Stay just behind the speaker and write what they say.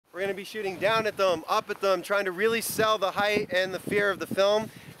We're gonna be shooting down at them, up at them, trying to really sell the height and the fear of the film,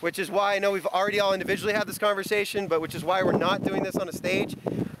 which is why I know we've already all individually had this conversation, but which is why we're not doing this on a stage.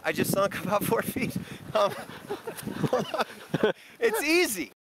 I just sunk about 4 feet. It's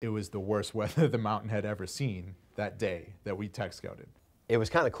easy. It was the worst weather the mountain had ever seen that day that we tech scouted. It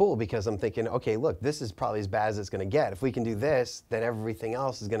was kind of cool because I'm thinking, okay, look, this is probably as bad as it's gonna get. If we can do this, then everything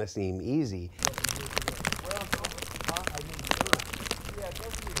else is gonna seem easy.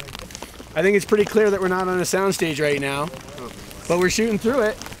 I think it's pretty clear that we're not on a soundstage right now, but we're shooting through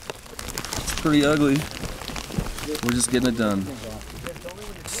it. It's pretty ugly. We're just getting it done.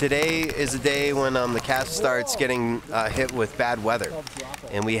 Today is a day when the cast starts getting hit with bad weather.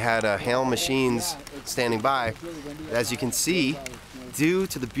 And we had hail machines standing by. As you can see, due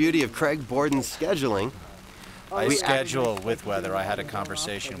to the beauty of Craig Borden's scheduling, I schedule with weather. I had a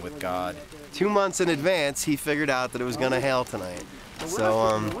conversation with God. 2 months in advance, he figured out that it was going to hail tonight.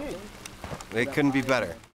 So it couldn't be better.